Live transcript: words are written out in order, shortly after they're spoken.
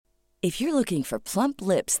If you're looking for plump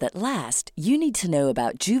lips that last, you need to know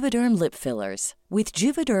about Juvederm lip fillers. With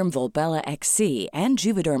Juvederm Volbella XC and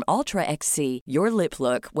Juvederm Ultra XC, your lip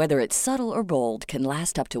look, whether it's subtle or bold, can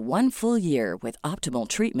last up to 1 full year with optimal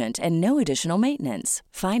treatment and no additional maintenance.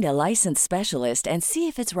 Find a licensed specialist and see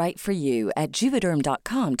if it's right for you at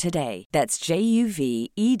Juvederm.com today. That's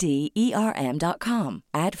JUVEDERM.com.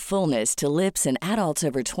 Add fullness to lips in adults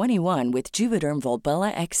over 21 with Juvederm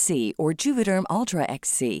Volbella XC or Juvederm Ultra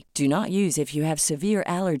XC. Do not use if you have severe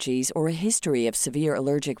allergies or a history of severe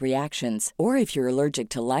allergic reactions, or if you're allergic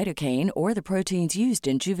to lidocaine or the proteins used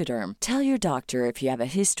in Juvederm. Tell your doctor if you have a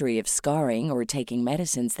history of scarring or taking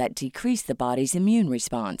medicines that decrease the body's immune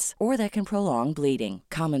response or that can prolong bleeding.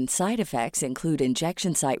 Common side effects include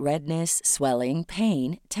injection site redness, swelling,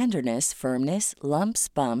 pain, tenderness, firmness, lumps,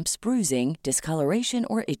 bumps, bruising, discoloration,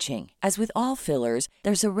 or itching. As with all fillers,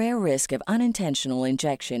 there's a rare risk of unintentional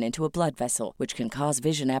injection into a blood vessel, which can cause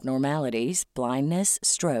vision abnormalities, blindness,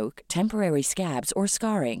 stroke, temporary scabs, or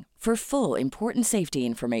scarring. For full, important safety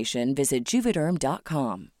information, visit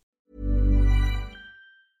Juvederm.com.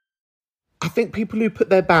 I think people who put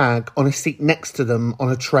their bag on a seat next to them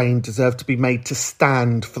on a train deserve to be made to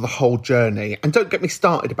stand for the whole journey. And don't get me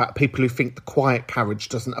started about people who think the quiet carriage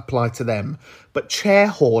doesn't apply to them. But chair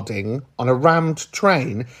hoarding on a rammed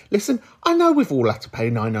train, listen, I know we've all had to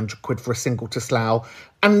pay 900 quid for a single to Slough,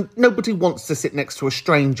 and nobody wants to sit next to a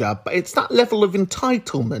stranger, but it's that level of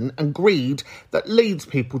entitlement and greed that leads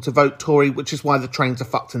people to vote Tory, which is why the trains are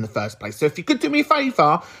fucked in the first place. So if you could do me a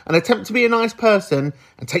favour and attempt to be a nice person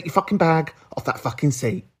and take your fucking bag off that fucking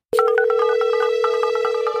seat.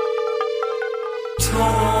 Tone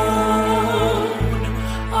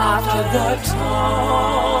after the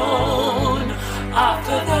tone,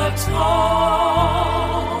 after the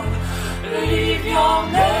tone, leave your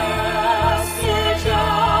message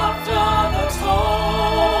after the tone.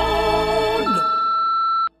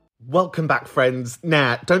 Welcome back, friends.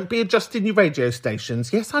 Now, don't be adjusting your radio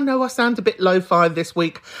stations. Yes, I know I sound a bit lo-fi this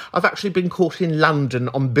week. I've actually been caught in London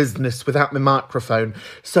on business without my microphone,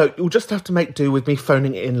 so you'll just have to make do with me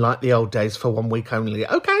phoning it in like the old days for 1 week only,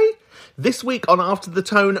 okay? This week on After the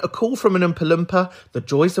Tone, a call from an Oompa Loompa, the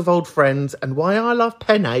joys of old friends, and why I love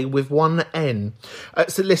penne with one N.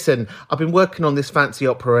 So listen, I've been working on this fancy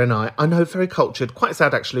opera, and I know, very cultured, quite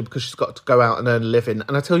sad actually, because she's got to go out and earn a living.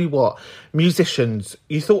 And I tell you what, musicians,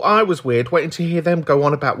 you thought I was weird waiting to hear them go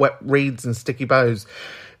on about wet reeds and sticky bows.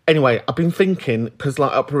 Anyway, I've been thinking, because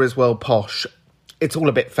like opera is well posh, it's all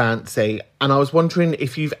a bit fancy, and I was wondering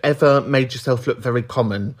if you've ever made yourself look very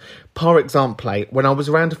common. Par exemple, when I was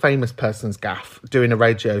around a famous person's gaff doing a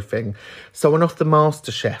radio thing, someone off the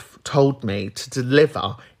MasterChef told me to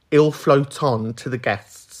deliver Il Floton to the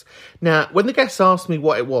guests. Now, when the guests asked me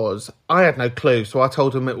what it was, I had no clue, so I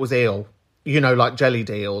told them it was eel. You know, like jelly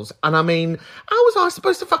deals. And I mean, how was I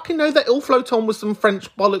supposed to fucking know that Il Floton was some French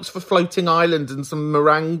bollocks for floating island and some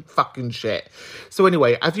meringue fucking shit? So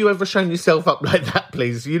anyway, have you ever shown yourself up like that,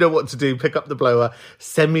 please? You know what to do. Pick up the blower.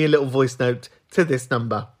 Send me a little voice note to this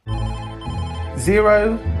number.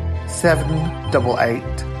 0788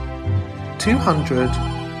 200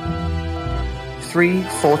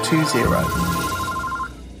 3420.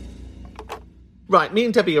 Right, me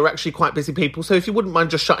and Debbie are actually quite busy people, so if you wouldn't mind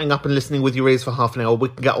just shutting up and listening with your ears for half an hour, we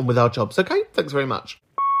can get on with our jobs, okay? Thanks very much.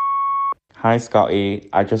 Hi, Scotty.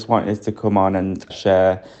 I just wanted to come on and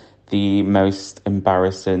share the most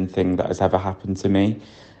embarrassing thing that has ever happened to me.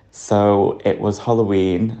 So it was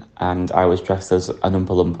Halloween, and I was dressed as an Oompa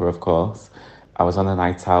Loompa, of course. I was on a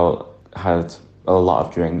night out, had a lot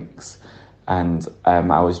of drinks, and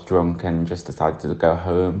I was drunk and just decided to go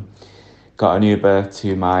home. Got an Uber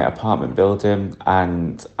to my apartment building,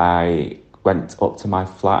 and I went up to my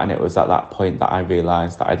flat, and it was at that point that I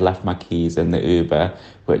realised that I'd left my keys in the Uber,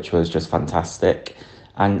 which was just fantastic.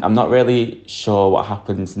 And I'm not really sure what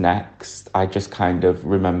happened next. I just kind of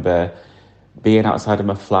remember being outside of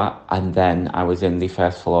my flat, and then I was in the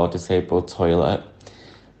first floor disabled toilet.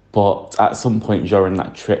 But at some point during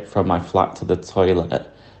that trip from my flat to the toilet,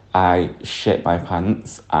 I shit my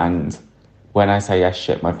pants, and when I say I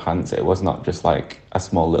shit my pants, it was not just like a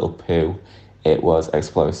small little poo. It was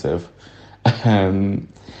explosive. And,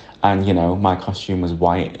 you know, my costume was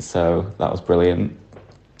white, so that was brilliant.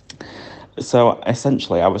 So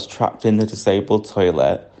essentially, I was trapped in the disabled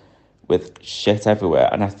toilet with shit everywhere.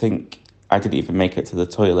 And I think I didn't even make it to the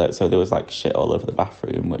toilet, so there was like shit all over the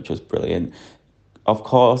bathroom, which was brilliant. Of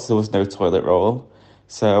course, there was no toilet roll.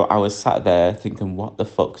 So I was sat there thinking, what the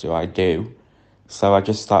fuck do I do? So I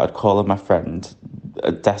just started calling my friend,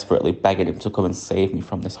 desperately begging him to come and save me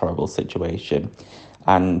from this horrible situation.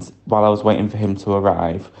 And while I was waiting for him to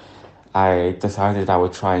arrive, I decided I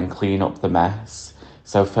would try and clean up the mess.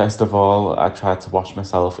 So first of all, I tried to wash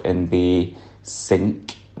myself in the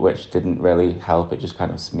sink, which didn't really help. It just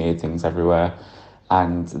kind of smeared things everywhere.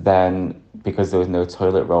 And then because there was no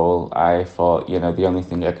toilet roll, I thought, the only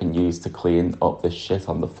thing I can use to clean up the shit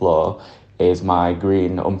on the floor is my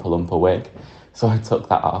green Oompa Loompa wig. So I took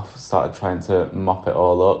that off, started trying to mop it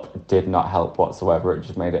all up. Did not help whatsoever. It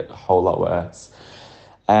just made it a whole lot worse.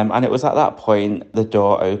 And it was at that point the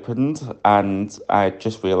door opened, and I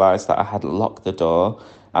just realised that I had locked the door.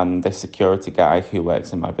 And the security guy who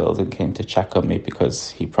works in my building came to check on me because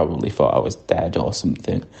he probably thought I was dead or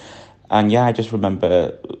something. And yeah, I just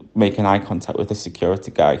remember making eye contact with the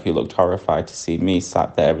security guy who looked horrified to see me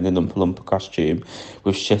sat there in an Oompa Loompa costume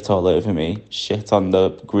with shit all over me, shit on the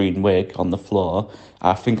green wig on the floor.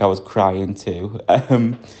 I think I was crying too.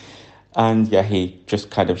 And yeah, he just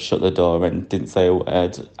kind of shut the door and didn't say a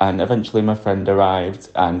word. And eventually my friend arrived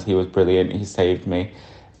and he was brilliant. He saved me.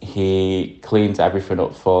 He cleaned everything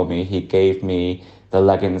up for me. He gave me the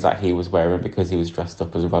leggings that he was wearing because he was dressed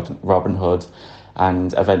up as Robin Hood,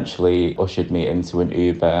 and eventually ushered me into an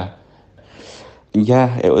Uber.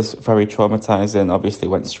 Yeah, it was very traumatizing. Obviously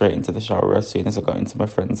went straight into the shower as soon as I got into my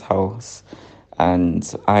friend's house.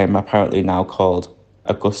 And I am apparently now called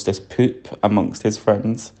Augustus Poop amongst his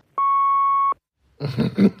friends.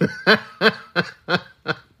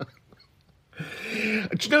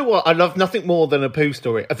 Do you know what? I love nothing more than a poo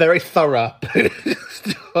story. A very thorough poo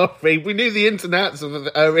story. We knew the ins and outs of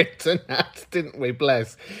our internet, didn't we?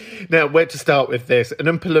 Bless. Now, where to start with this? An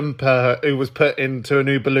Oompa Loompa who was put into an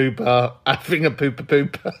Oompa Loompa having a poopa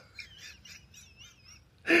poopa.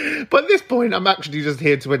 But at this point, I'm actually just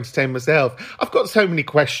here to entertain myself. I've got so many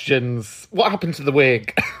questions. What happened to the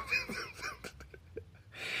wig?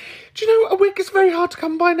 Do you know, a wig is very hard to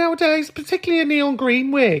come by nowadays, particularly a neon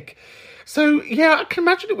green wig. So, yeah, I can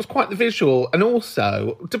imagine it was quite the visual. And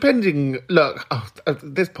also, this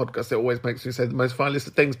podcast, it always makes me say the most vilest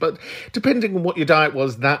of things, but depending on what your diet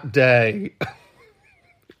was that day,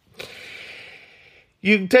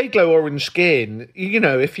 you day glow orange skin,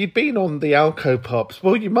 if you'd been on the Alco Pops,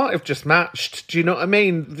 well, you might have just matched. Do you know what I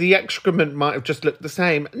mean? The excrement might have just looked the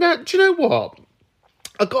same. Now, do you know what?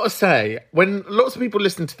 I've got to say, when lots of people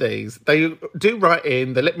listen to these, they do write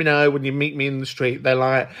in, they let me know when you meet me in the street, they're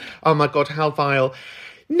like, oh my God, how vile.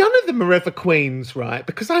 None of them are ever queens, right?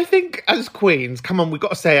 Because I think as queens, come on, we've got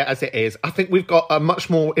to say it as it is. I think we've got a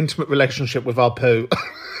much more intimate relationship with our poo.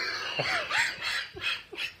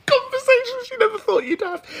 Conversations you never thought you'd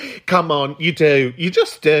have. Come on, you do. You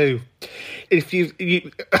just do. If you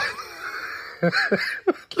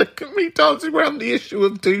look at me dancing around the issue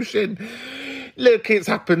of douching. Look, it's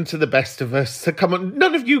happened to the best of us. So come on,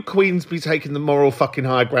 none of you queens be taking the moral fucking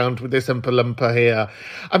high ground with this Oompa Loompa here.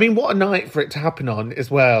 I mean, what a night for it to happen on as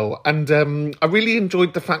well. And I really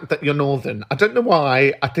enjoyed the fact that you're northern. I don't know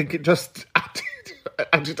why. I think it just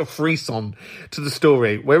added a frisson to the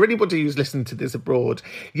story. Where anybody who's listened to this abroad,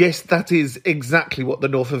 yes, that is exactly what the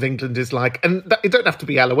north of England is like. And it don't have to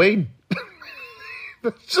be Halloween.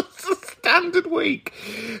 It's just a standard week.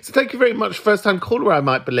 So thank you very much. First time caller, I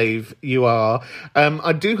might believe you are.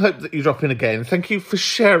 I do hope that you drop in again. Thank you for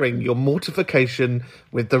sharing your mortification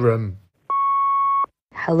with the room.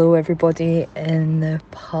 Hello everybody in the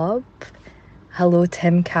pub. Hello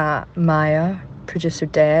Tim, Cat, Maya, producer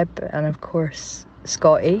Deb, and of course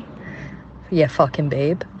Scotty. Yeah, fucking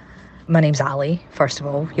babe. My name's Ali, first of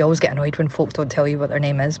all. You always get annoyed when folk don't tell you what their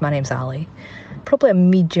name is. My name's Ali. Probably a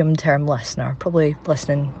medium-term listener, probably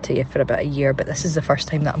listening to you for about a year, but this is the first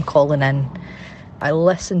time that I'm calling in. I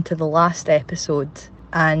listened to the last episode,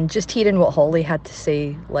 and just hearing what Holly had to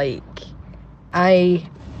say, I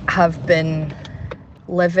have been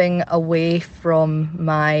living away from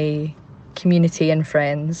my community and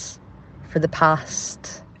friends for the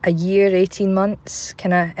past a year, 18 months,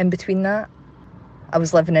 kind of in between that. I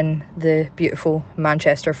was living in the beautiful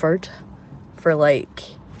Manchesterford for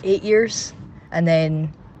 8 years. And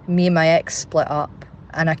then me and my ex split up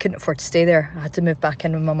and I couldn't afford to stay there. I had to move back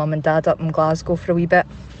in with my mum and dad up in Glasgow for a wee bit.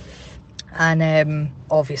 And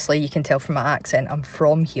obviously you can tell from my accent I'm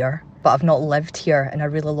from here, but I've not lived here in a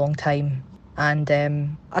really long time. And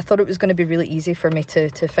I thought it was going to be really easy for me to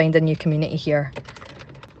find a new community here.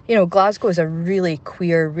 You know, Glasgow is a really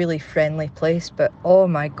queer, really friendly place, but oh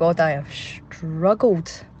my God, I have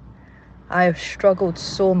struggled. I have struggled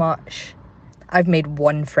so much. I've made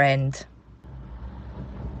one friend.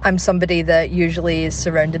 I'm somebody that usually is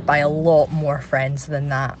surrounded by a lot more friends than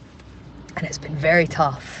that. And it's been very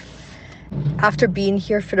tough. After being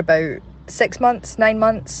here for about 6 months, 9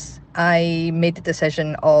 months, I made the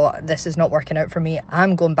decision, this is not working out for me.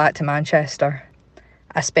 I'm going back to Manchester.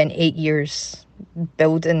 I spent 8 years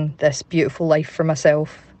building this beautiful life for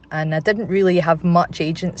myself, and I didn't really have much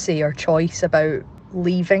agency or choice about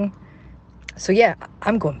leaving. So yeah,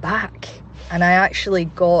 I'm going back. And I actually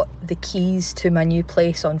got the keys to my new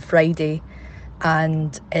place on Friday,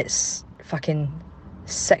 and it's fucking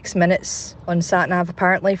 6 minutes on sat-nav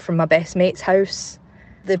apparently from my best mate's house.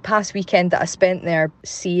 The past weekend that I spent there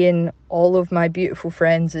seeing all of my beautiful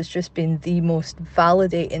friends has just been the most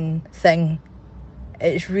validating thing.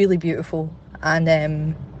 It's really beautiful.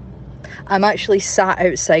 And I'm actually sat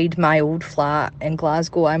outside my old flat in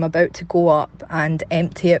Glasgow. I'm about to go up and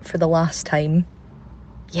empty it for the last time.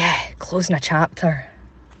 Yeah, closing a chapter.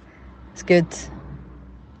 It's good.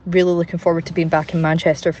 Really looking forward to being back in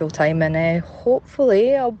Manchester full time, and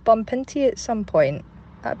hopefully I'll bump into you at some point.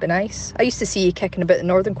 That'd be nice. I used to see you kicking about the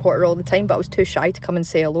Northern Quarter all the time, but I was too shy to come and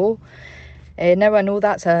say hello. Now I know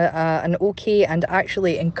that's an okay and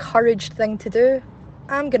actually encouraged thing to do.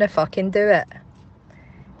 I'm gonna fucking do it.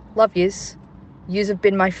 Love yous. Yous have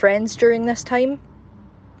been my friends during this time,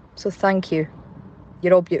 so thank you.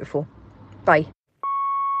 You're all beautiful. Bye.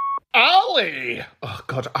 Ali! Oh,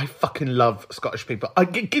 God, I fucking love Scottish people.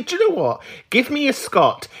 Do you know what? Give me a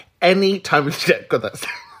Scot any time of day. God, that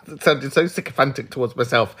sounded so sycophantic towards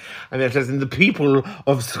myself. And it says, in the people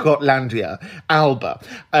of Scotlandia, Alba.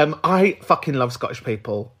 I fucking love Scottish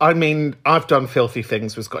people. I mean, I've done filthy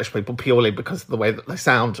things with Scottish people purely because of the way that they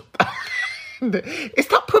sound. Is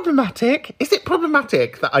that problematic? Is it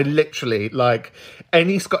problematic that I literally, like,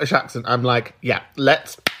 any Scottish accent, I'm like, yeah,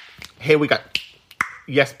 here we go.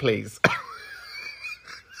 Yes, please.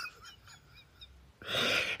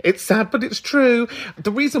 It's sad, but it's true.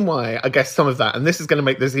 The reason why, I guess, some of that, and this is going to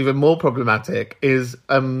make this even more problematic, is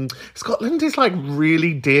Scotland is, like,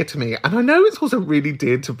 really dear to me. And I know it's also really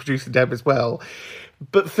dear to producer Deb as well.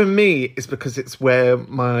 But for me, it's because it's where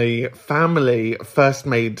my family first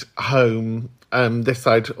made home, this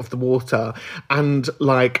side of the water. And,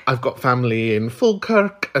 like, I've got family in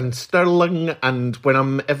Falkirk and Stirling, and when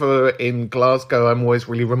I'm ever in Glasgow, I'm always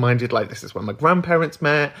really reminded, like, this is where my grandparents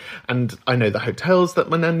met, and I know the hotels that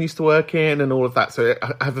my nan used to work in and all of that. So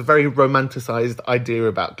I have a very romanticised idea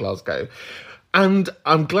about Glasgow. And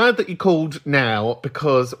I'm glad that you called now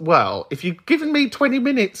because, well, if you'd given me 20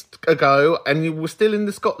 minutes ago and you were still in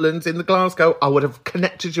the Scotland, in the Glasgow, I would have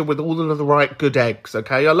connected you with all of the right good eggs,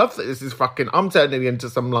 okay? I love that this is I'm turning into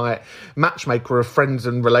some, like, matchmaker of friends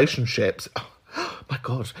and relationships. Oh, my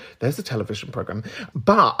God, there's a television programme.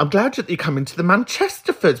 But I'm glad that you come into the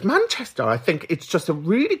Manchesterfords. Manchester, I think it's just a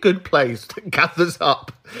really good place that gathers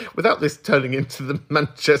up, without this turning into the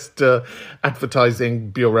Manchester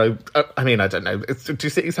Advertising Bureau. I mean, I don't know. Do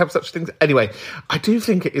cities have such things? Anyway, I do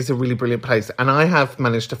think it is a really brilliant place, and I have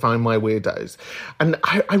managed to find my weirdos. And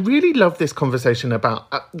I really love this conversation about,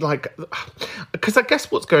 because I guess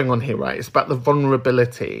what's going on here, right, is about the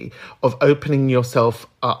vulnerability of opening yourself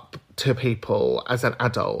up to people as an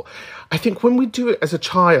adult. I think when we do it as a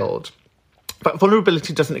child, that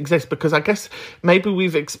vulnerability doesn't exist because I guess maybe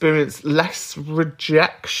we've experienced less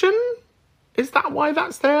rejection. Is that why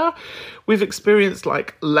that's there? We've experienced,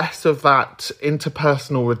 like, less of that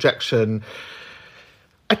interpersonal rejection.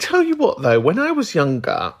 I tell you what, though, when I was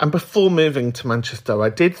younger and before moving to Manchester, I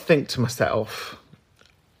did think to myself,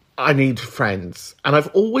 I need friends. And I've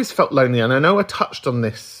always felt lonely. And I know I touched on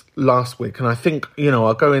this last week, and I think,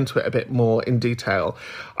 I'll go into it a bit more in detail.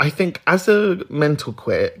 I think as a mental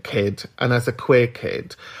queer kid and as a queer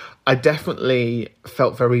kid, I definitely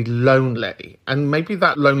felt very lonely. And maybe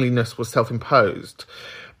that loneliness was self-imposed.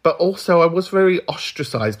 But also I was very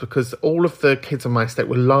ostracised because all of the kids on my estate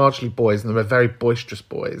were largely boys, and they were very boisterous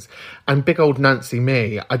boys. And big old Nancy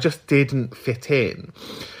me, I just didn't fit in.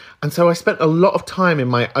 And so I spent a lot of time in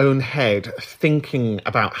my own head thinking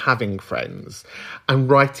about having friends and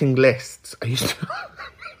writing lists. I used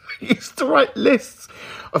to write lists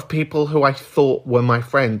of people who I thought were my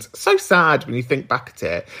friends. So sad when you think back at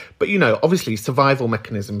it. But, obviously survival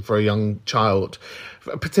mechanism for a young child,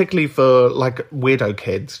 particularly for, like, weirdo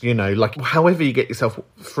kids, like, however you get yourself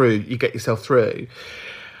through, you get yourself through.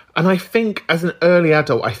 And I think as an early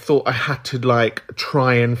adult, I thought I had to, like,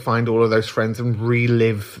 try and find all of those friends and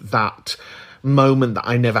relive that moment that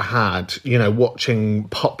I never had, watching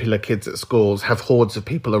popular kids at schools have hordes of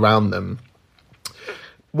people around them.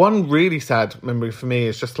 One really sad memory for me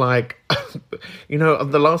is just like,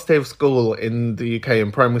 on the last day of school in the UK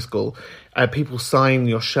in primary school, people sign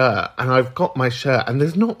your shirt, and I've got my shirt and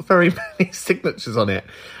there's not very many signatures on it.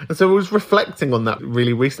 And so I was reflecting on that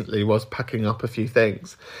really recently whilst packing up a few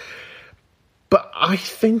things. But I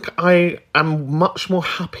think I am much more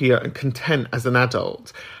happier and content as an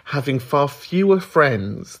adult, having far fewer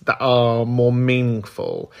friends that are more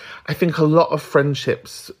meaningful. I think a lot of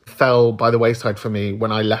friendships fell by the wayside for me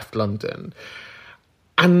when I left London.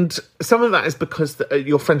 And some of that is because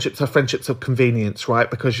your friendships are friendships of convenience, right?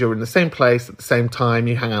 Because you're in the same place at the same time,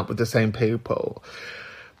 you hang out with the same people.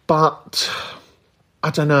 But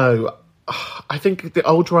I don't know. I think the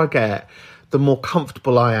older I get, the more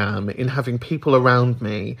comfortable I am in having people around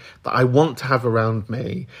me that I want to have around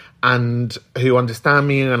me and who understand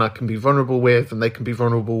me and I can be vulnerable with and they can be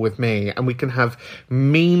vulnerable with me and we can have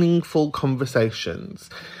meaningful conversations.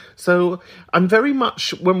 So I'm very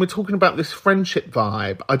much, when we're talking about this friendship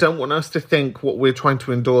vibe, I don't want us to think what we're trying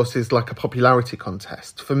to endorse is like a popularity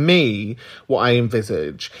contest. For me, what I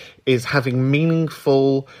envisage is having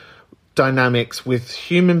meaningful dynamics with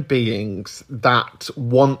human beings that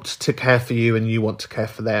want to care for you and you want to care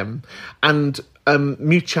for them, and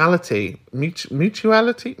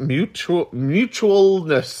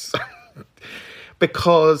mutualness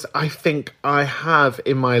because I think I have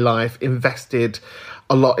in my life invested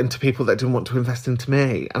a lot into people that didn't want to invest into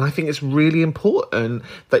me, and I think it's really important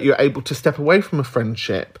that you're able to step away from a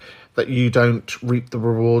friendship that you don't reap the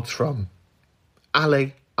rewards from.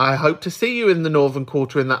 Ali, I hope to see you in the Northern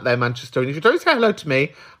Quarter in that there Manchester. And if you don't say hello to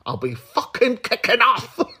me, I'll be fucking kicking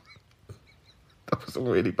off. That was a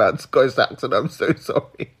really bad Scottish accent. I'm so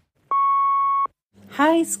sorry.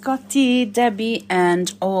 Hi, Scotty, Debbie,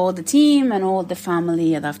 and all the team and all the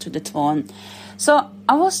family at After the Tone. So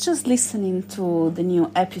I was just listening to the new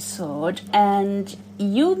episode and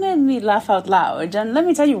you made me laugh out loud. And let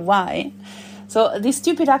me tell you why. So the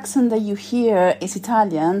stupid accent that you hear is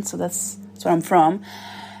Italian, so that's where I'm from.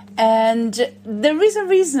 And there is a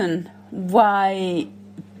reason why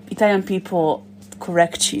Italian people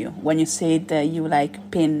correct you when you say that you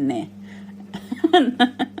like penne.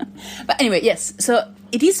 But anyway, yes, so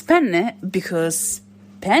it is penne because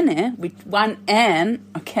penne with one N,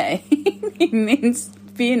 okay, it means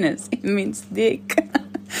penis, it means dick.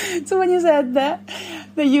 So when you said that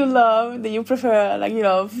you prefer, like, you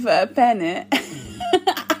love penne,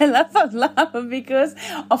 I laugh out loud because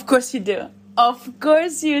of course you do. Of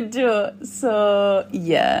course you do. So,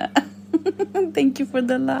 yeah. Thank you for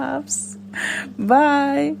the laughs.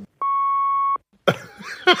 Bye.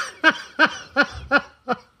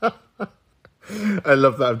 I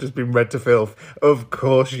love that I've just been read to filth. Of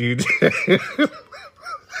course you do.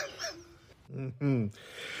 Mm-hmm.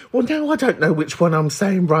 Well, now I don't know which one I'm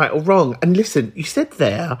saying right or wrong. And listen, you said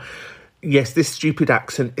there, yes, this stupid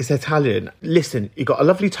accent is Italian. Listen, you got a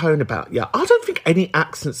lovely tone about you. I don't think any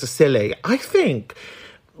accents are silly. I think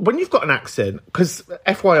when you've got an accent, because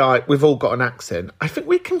FYI, we've all got an accent, I think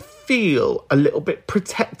we can feel a little bit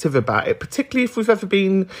protective about it, particularly if we've ever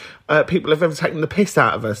been, people have ever taken the piss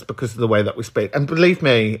out of us because of the way that we speak. And believe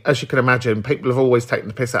me, as you can imagine, people have always taken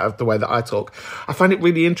the piss out of the way that I talk. I find it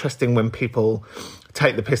really interesting when people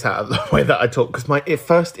take the piss out of the way that I talk, because my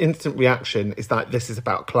first instant reaction is like, this is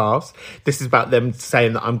about class, this is about them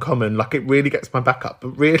saying that I'm common, like it really gets my back up.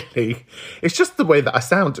 But really, it's just the way that I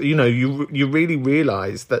sound. You know, you really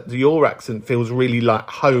realise that your accent feels really like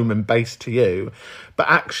home and base to you, but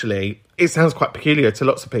actually it sounds quite peculiar to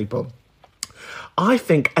lots of people. I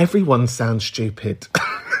think everyone sounds stupid.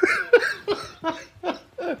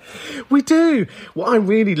 We do. What I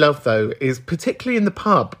really love, though, is particularly in the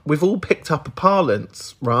pub, we've all picked up a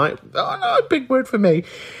parlance, right? Oh, no, big word for me.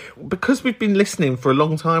 Because we've been listening for a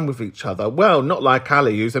long time with each other. Well, not like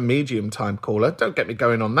Ali, who's a medium time caller. Don't get me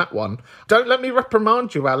going on that one. Don't let me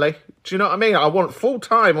reprimand you, Ali. Do you know what I mean? I want full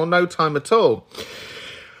time or no time at all.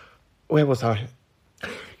 Where was I?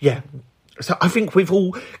 Yeah. So I think we've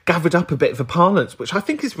all gathered up a bit of a parlance, which I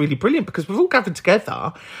think is really brilliant, because we've all gathered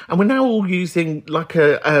together and we're now all using like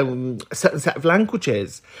a certain set of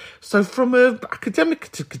languages. So from an academic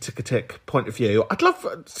point of view, I'd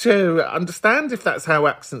love to understand if that's how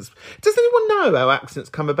accents... Does anyone know how accents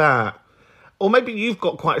come about? Or maybe you've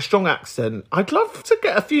got quite a strong accent. I'd love to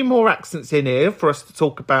get a few more accents in here for us to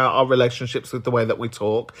talk about our relationships with the way that we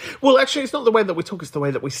talk. Well, actually, it's not the way that we talk, it's the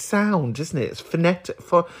way that we sound, isn't it? It's phonetic,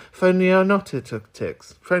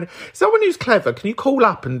 phonetics. Someone who's clever, can you call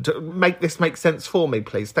up and make this make sense for me,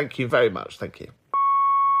 please? Thank you very much. Thank you.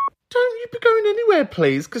 Don't you be going anywhere,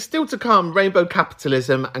 please, because still to come, rainbow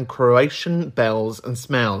capitalism and Croatian bells and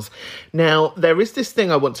smells. Now, there is this thing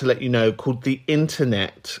I want to let you know called the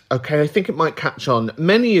internet. Okay, I think it might catch on.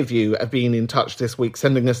 Many of you have been in touch this week,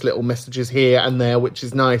 sending us little messages here and there, which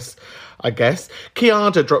is nice, I guess.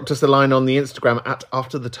 Kiada dropped us a line on the Instagram at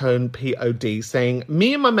AfterTheTonePod saying,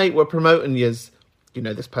 me and my mate were promoting yous You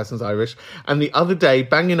know, this person's Irish. And the other day,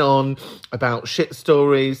 banging on about shit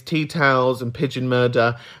stories, tea towels and pigeon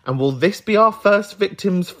murder. And will this be our first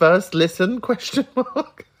victim's first listen? Question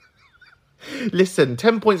mark. Listen,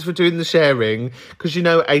 10 points for doing the sharing, because you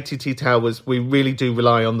know ATT Towers, we really do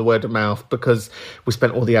rely on the word of mouth because we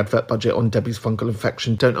spent all the advert budget on Debbie's fungal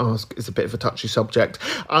infection. Don't ask, it's a bit of a touchy subject.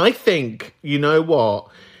 I think, you know what,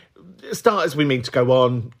 start as we mean to go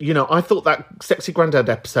on. You know, I thought that Sexy Grandad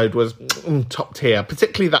episode was top tier,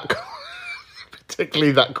 particularly that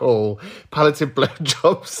call, palliative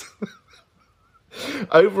blowjobs.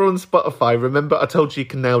 Over on Spotify, remember I told you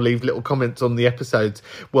can now leave little comments on the episodes.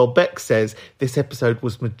 Well, Beck says, this episode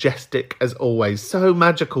was majestic as always. So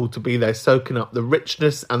magical to be there, soaking up the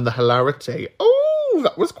richness and the hilarity. Oh,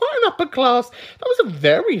 that was quite an upper class. That was a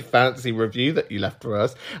very fancy review that you left for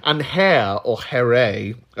us. And Hair, or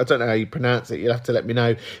Here, I don't know how you pronounce it, you'll have to let me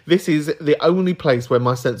know. This is the only place where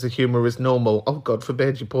my sense of humour is normal. Oh, God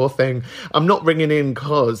forbid, you poor thing. I'm not ringing in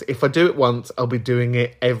because if I do it once, I'll be doing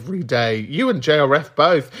it every day. You and JRF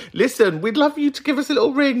both. Listen, we'd love you to give us a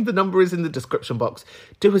little ring. The number is in the description box.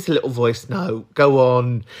 Do us a little voice note. Go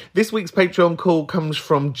on. This week's Patreon call comes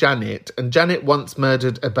from Janet, and Janet once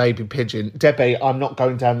murdered a baby pigeon. Debbie, I'm not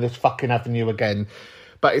going down this fucking avenue again.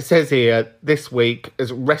 But it says here, this week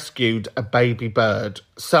has rescued a baby bird.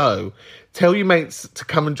 So, tell your mates to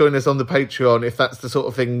come and join us on the Patreon if that's the sort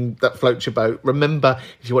of thing that floats your boat. Remember,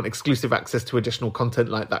 if you want exclusive access to additional content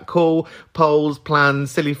like that call, polls,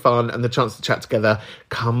 plans, silly fun, and the chance to chat together,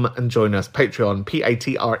 come and join us. Patreon,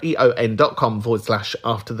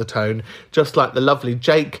 patreon.com/After the Tone, just like the lovely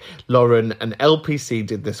Jake, Lauren, and LPC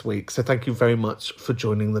did this week. So thank you very much for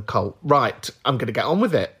joining the cult. Right, I'm going to get on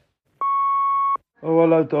with it. Oh,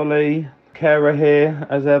 hello, Dolly. Kara here,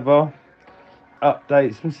 as ever.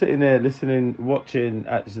 Updates. I'm sitting here listening, watching.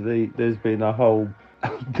 Actually, there's been a whole...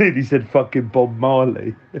 I nearly said fucking Bob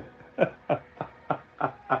Marley.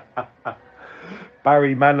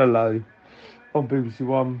 Barry Manilow on BBC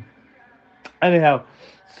One. Anyhow,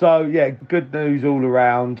 so, yeah, good news all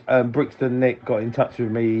around. Brixton Nick got in touch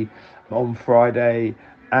with me on Friday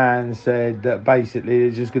and said that basically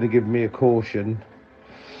they're just going to give me a caution.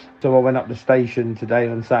 So I went up the station today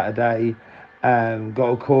on Saturday and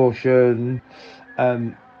got a caution.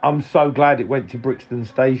 I'm so glad it went to Brixton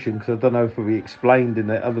Station because I don't know if we explained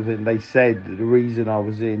in it other than they said that the reason I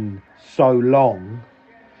was in so long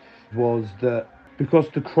was that because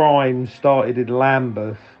the crime started in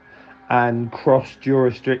Lambeth and crossed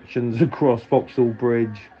jurisdictions across Vauxhall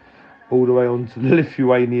Bridge all the way onto the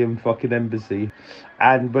Lithuanian fucking embassy.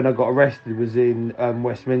 And when I got arrested was in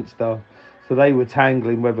Westminster. So they were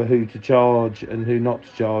tangling whether who to charge and who not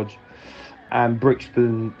to charge. And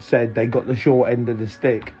Brixton said they got the short end of the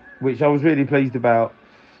stick, which I was really pleased about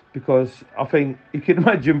because I think you can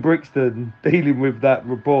imagine Brixton dealing with that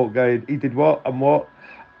report going, he did what and what?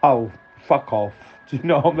 Oh, fuck off. Do you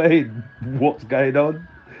know what I mean? What's going on?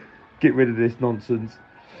 Get rid of this nonsense.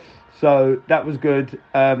 So that was good.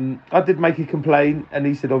 I did make a complaint and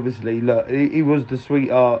he said, obviously, look, he was the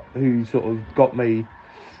sweetheart who sort of got me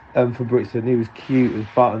for Brixton. He was cute as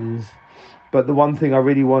buttons, but the one thing I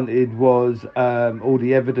really wanted was all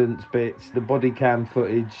the evidence bits, the body cam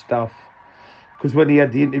footage stuff, because when he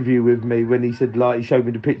had the interview with me, when he said, like, he showed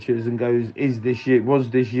me the pictures and goes, is this you, was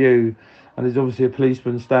this you? And there's obviously a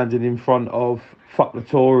policeman standing in front of Fuck the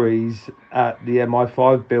Tories at the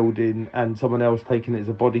MI5 building and someone else taking it as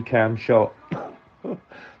a body cam shot.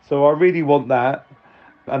 So I really want that,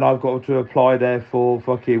 and I've got to apply there for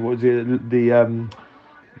fucking, what was it, the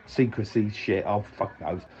secrecy shit. Oh, fuck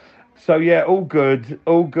knows. So yeah, all good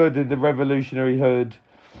in the revolutionary hood.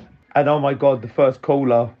 And oh my God, the first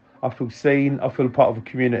caller, I feel seen, I feel a part of a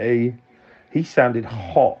community. He sounded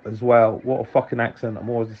hot as well. What a fucking accent. I'm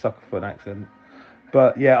always a sucker for an accent.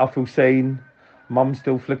 But yeah, I feel seen. Mum's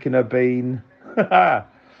still flicking her bean. Yeah,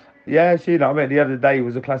 she, you know, I mean, the other day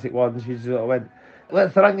was a classic one. She sort of went,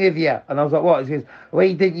 what's wrong with you? And I was like, what? She goes,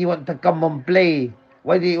 why didn't you want to come and play?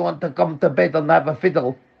 Why do you want to come to bed and have a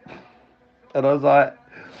fiddle? And I was like,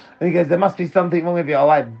 and he goes, there must be something wrong with you. I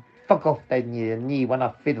went, fuck off then, you want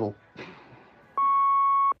to fiddle.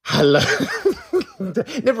 Hello.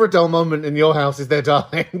 Never a dull moment in your house, is there,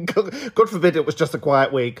 darling? God forbid it was just a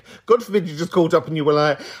quiet week. God forbid you just called up and you were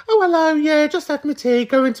like, oh, hello, yeah, just had my tea,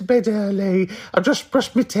 going to bed early. I just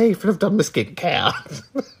brushed my teeth and I've done my skincare.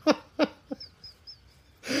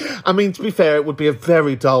 I mean, to be fair, it would be a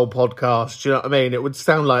very dull podcast, do you know what I mean? It would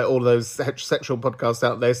sound like all those heterosexual podcasts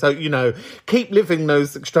out there. So, you know, keep living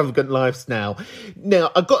those extravagant lives now.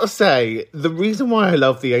 Now, I've got to say, the reason why I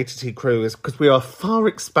love the ATT crew is because we are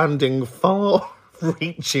far-expanding,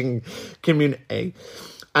 far-reaching community.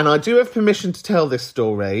 And I do have permission to tell this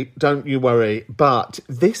story, don't you worry. But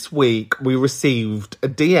this week we received a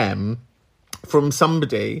DM from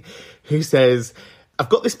somebody who says, I've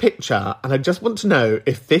got this picture and I just want to know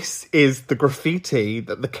if this is the graffiti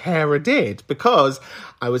that the carer did, because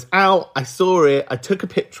I was out, I saw it, I took a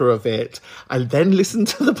picture of it, I then listened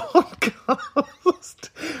to the podcast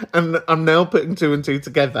and I'm now putting two and two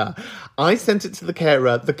together. I sent it to the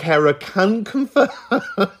carer can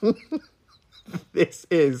confirm this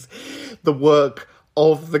is the work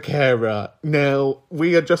of the carer. Now,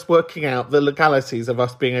 we are just working out the legalities of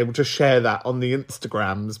us being able to share that on the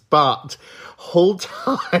Instagrams, but hold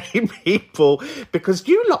tight, people, because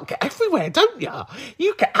you lot get everywhere, don't you?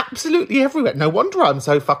 You get absolutely everywhere. No wonder I'm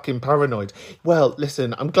so fucking paranoid. Well,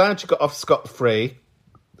 listen, I'm glad you got off scot-free.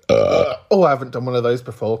 Oh, I haven't done one of those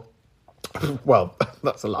before. Well,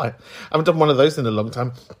 that's a lie. I haven't done one of those in a long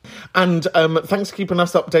time. And thanks for keeping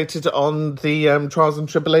us updated on the trials and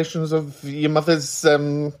tribulations of your mother's,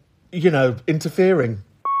 interfering.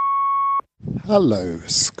 Hello,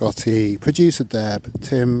 Scotty, producer Deb,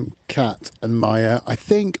 Tim, Kat and Maya. I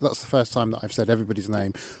think that's the first time that I've said everybody's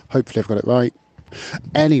name. Hopefully I've got it right.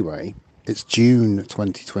 Anyway, it's June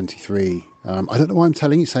 2023. I don't know why I'm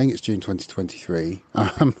saying it's June 2023.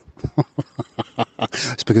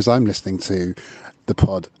 It's because I'm listening to the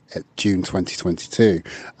pod at June 2022.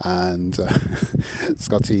 And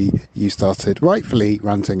Scotty, you started rightfully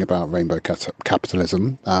ranting about rainbow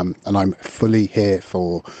capitalism. And I'm fully here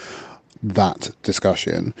for that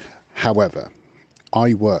discussion. However,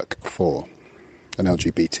 I work for an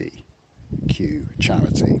LGBTQ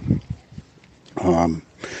charity. I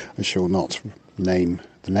shall not name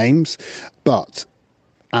the names, but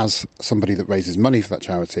as somebody that raises money for that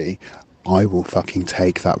charity, I will fucking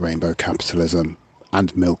take that rainbow capitalism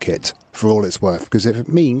and milk it for all it's worth. Because if it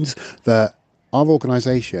means that our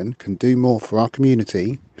organisation can do more for our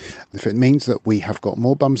community, if it means that we have got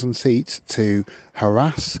more bums on seats to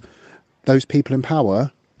harass those people in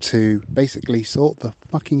power to basically sort the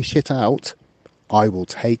fucking shit out, I will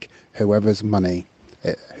take whoever's money.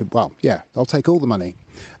 I'll take all the money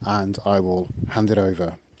and I will hand it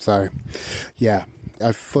over. So, yeah,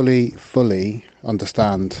 I fully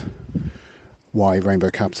understand why rainbow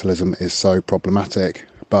capitalism is so problematic,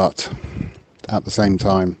 but at the same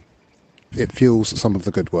time, it fuels some of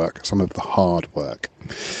the good work, some of the hard work.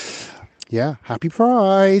 Yeah, happy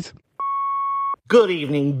Pride! Good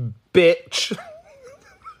evening, bitch.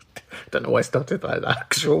 Don't know why I started like that,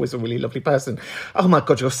 because you're always a really lovely person. Oh my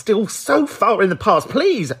God, you're still so far in the past.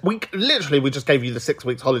 Please, we just gave you the 6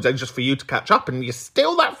 weeks holiday just for you to catch up, and you're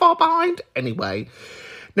still that far behind? Anyway,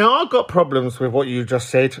 now I've got problems with what you just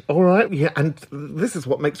said, all right? Yeah, and this is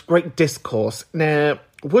what makes great discourse. Now,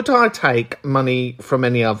 would I take money from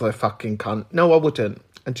any other fucking cunt? No, I wouldn't.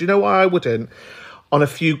 And do you know why I wouldn't? On a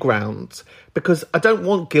few grounds. Because I don't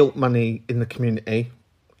want guilt money in the community,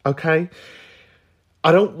 okay?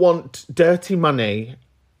 I don't want dirty money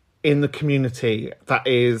in the community that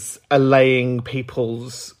is allaying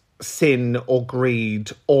people's sin or greed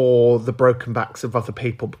or the broken backs of other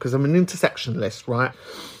people, because I'm an intersectionalist, right?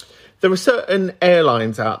 There are certain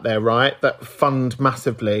airlines out there, right, that fund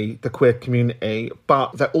massively the queer community,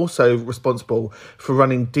 but they're also responsible for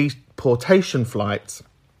running deportation flights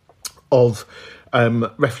of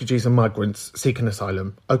refugees and migrants seeking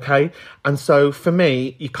asylum, okay? And so for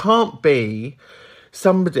me, you can't be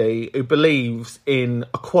somebody who believes in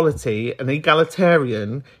equality and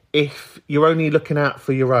egalitarian if you're only looking out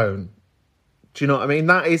for your own. Do you know what I mean?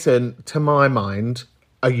 That isn't, to my mind,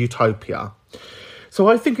 a utopia. So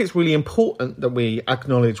I think it's really important that we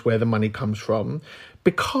acknowledge where the money comes from,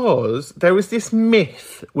 because there is this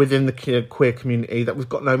myth within the queer community that we've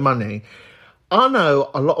got no money. I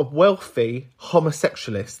know a lot of wealthy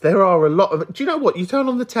homosexualists. There are a lot of... Do you know what? You turn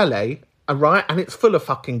on the telly, right, and it's full of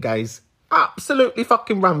fucking gays. Absolutely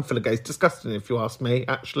fucking rammed full of gays. Disgusting, if you ask me,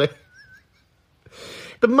 actually.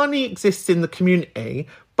 The money exists in the community,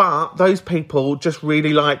 but those people just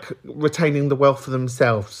really like retaining the wealth for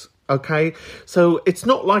themselves, okay? So it's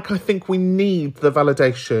not like I think we need the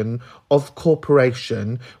validation of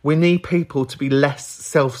corporation. We need people to be less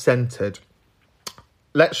self-centred.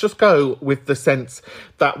 Let's just go with the sense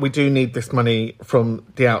that we do need this money from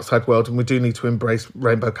the outside world and we do need to embrace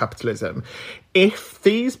rainbow capitalism. If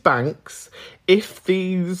these banks, if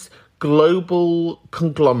these global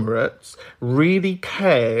conglomerates really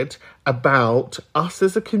cared about us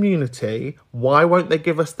as a community, why won't they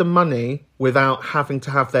give us the money without having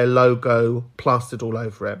to have their logo plastered all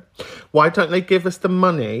over it? Why don't they give us the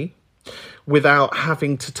money without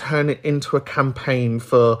having to turn it into a campaign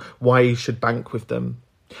for why you should bank with them?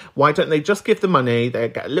 Why don't they just give the money, they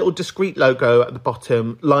get a little discreet logo at the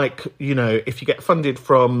bottom, like, you know, if you get funded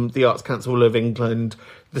from the Arts Council of England,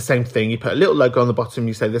 the same thing. You put a little logo on the bottom,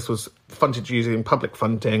 you say this was funded using public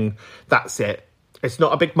funding, that's it. It's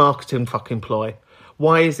not a big marketing fucking ploy.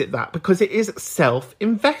 Why is it that? Because it is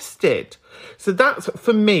self-invested. So that's,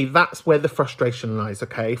 for me, that's where the frustration lies,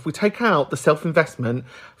 okay? If we take out the self-investment,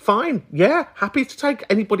 fine, yeah, happy to take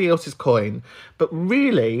anybody else's coin. But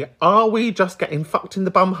really, are we just getting fucked in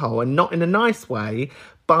the bumhole, and not in a nice way,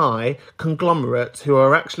 by conglomerates who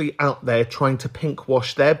are actually out there trying to pink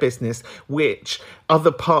wash their business, which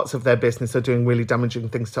other parts of their business are doing really damaging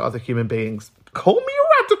things to other human beings? Call me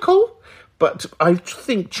a radical. But I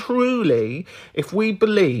think truly, if we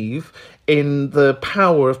believe in the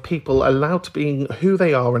power of people allowed to be who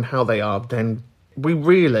they are and how they are, then we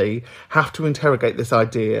really have to interrogate this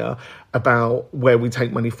idea about where we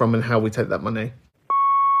take money from and how we take that money.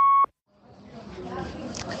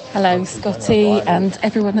 Hello, Scotty and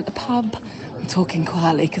everyone at the pub. I'm talking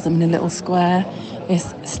quietly because I'm in a little square.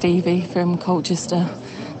 It's Stevie from Colchester.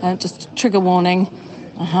 Just trigger warning,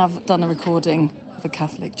 I have done a recording of a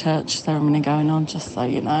Catholic church ceremony going on, just so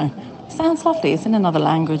you know. It sounds lovely, it's in another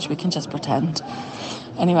language, we can just pretend.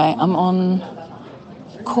 Anyway, I'm on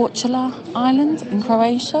Korčula Island in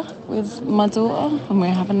Croatia with my daughter, and we're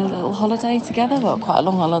having a little holiday together. Well, quite a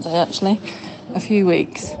long holiday actually, a few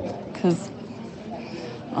weeks, because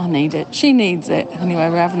I need it, she needs it. Anyway,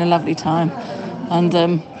 we're having a lovely time,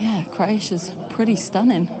 and yeah, Croatia's pretty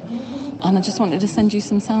stunning. And I just wanted to send you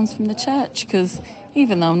some sounds from the church, because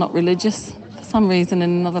even though I'm not religious, for some reason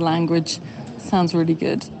in another language, it sounds really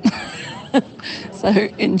good. So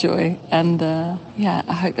enjoy, and yeah,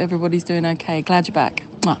 I hope everybody's doing okay. Glad you're back.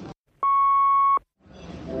 Mwah.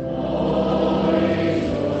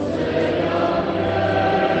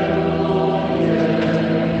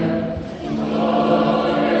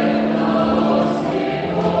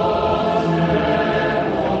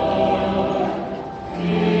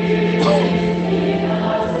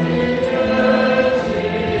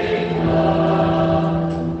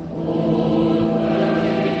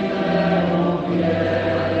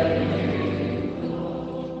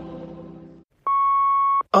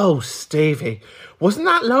 Oh, Stevie, wasn't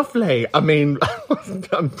that lovely? I mean,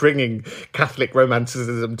 I'm bringing Catholic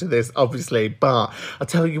romanticism to this, obviously, but I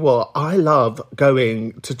tell you what, I love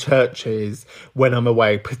going to churches when I'm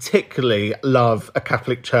away, particularly love a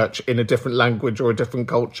Catholic church in a different language or a different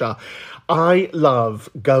culture. I love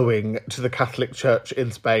going to the Catholic church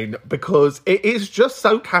in Spain because it is just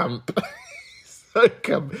so camp. So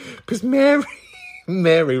camp. Because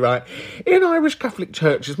Mary, right, in Irish Catholic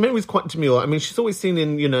churches, Mary's quite demure. I mean, she's always seen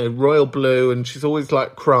in, you know, royal blue, and she's always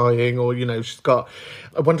like crying, or, you know, she's got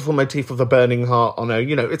a wonderful motif of a burning heart on her.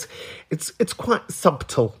 You know, it's quite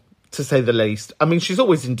subtle, to say the least. I mean, she's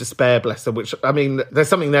always in despair, bless her, which, I mean, there's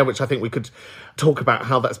something there which I think we could talk about,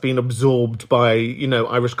 how that's been absorbed by, you know,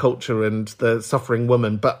 Irish culture and the suffering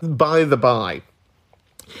woman. But by the by,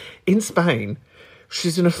 in Spain,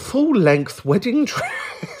 she's in a full-length wedding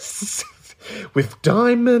dress with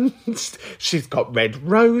diamonds. She's got red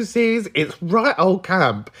roses. It's right old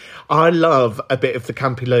camp. I love a bit of the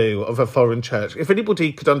campy loo of a foreign church. If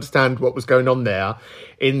anybody could understand what was going on there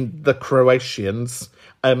in the Croatians,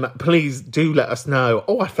 please do let us know.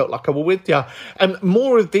 Oh, I felt like I were with you.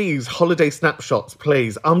 More of these holiday snapshots,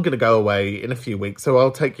 please. I'm going to go away in a few weeks, so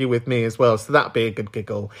I'll take you with me as well. So that'd be a good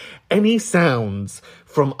giggle. Any sounds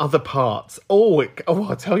from other parts? Oh,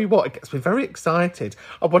 I'll tell you what, it gets me very excited.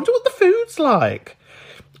 I wonder what the food's like.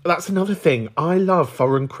 That's another thing. I love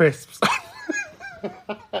foreign crisps.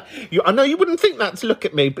 I know you wouldn't think that to look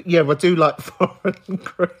at me, but yeah, I do like foreign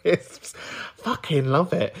crisps. Fucking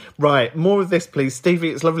love it. Right, more of this, please. Stevie,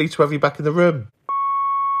 it's lovely to have you back in the room.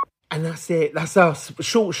 And that's it. That's our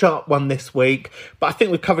short, sharp one this week. But I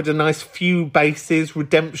think we've covered a nice few bases.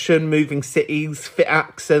 Redemption, moving cities, fit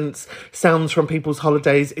accents, sounds from people's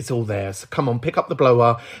holidays. It's all there. So come on, pick up the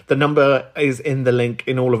blower. The number is in the link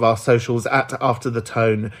in all of our socials at After the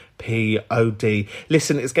Tone POD.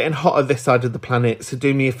 Listen, it's getting hotter this side of the planet, so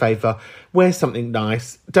do me a favour. Wear something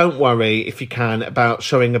nice. Don't worry, if you can, about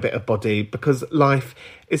showing a bit of body, because life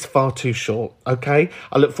is far too short, okay?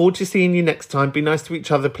 I look forward to seeing you next time. Be nice to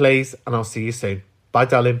each other, please, and I'll see you soon. Bye,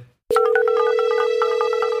 darling.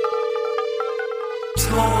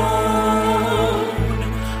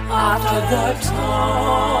 After the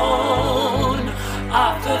tone,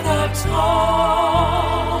 after the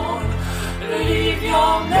tone, leave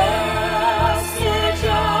your message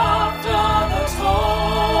after the tone.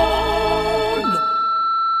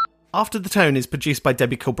 After the Tone is produced by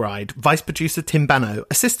Debbie Kilbride, Vice Producer Tim Bano,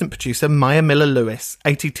 Assistant Producer Maya Miller-Lewis.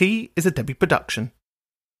 ATT is a Debbie production.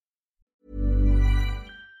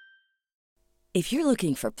 If you're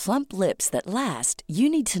looking for plump lips that last, you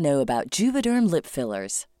need to know about Juvederm lip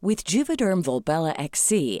fillers. With Juvederm Volbella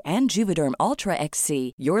XC and Juvederm Ultra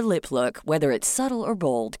XC, your lip look, whether it's subtle or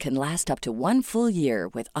bold, can last up to 1 full year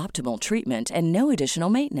with optimal treatment and no additional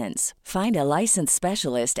maintenance. Find a licensed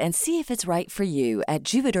specialist and see if it's right for you at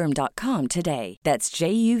Juvederm.com today. That's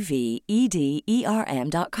JUVEDERM.com.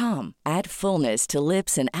 Add fullness to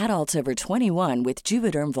lips in adults over 21 with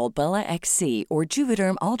Juvederm Volbella XC or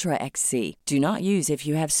Juvederm Ultra XC. Do not use if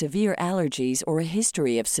you have severe allergies or a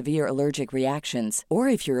history of severe allergic reactions, or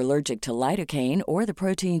if you're allergic to lidocaine or the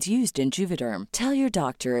proteins used in Juvederm. Tell your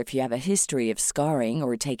doctor if you have a history of scarring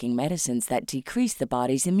or taking medicines that decrease the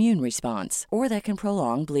body's immune response or that can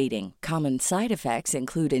prolong bleeding. Common side effects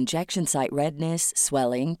include injection site redness,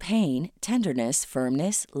 swelling, pain, tenderness,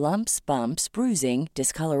 firmness, lumps, bumps, bruising,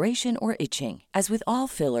 discoloration, or itching. As with all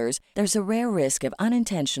fillers, there's a rare risk of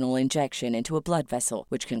unintentional injection into a blood vessel,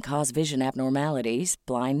 which can cause vision abnormalities,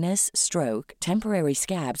 blindness, stroke, temporary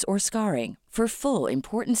scabs, or scarring. For full,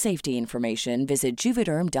 important safety information, visit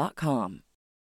Juvederm.com.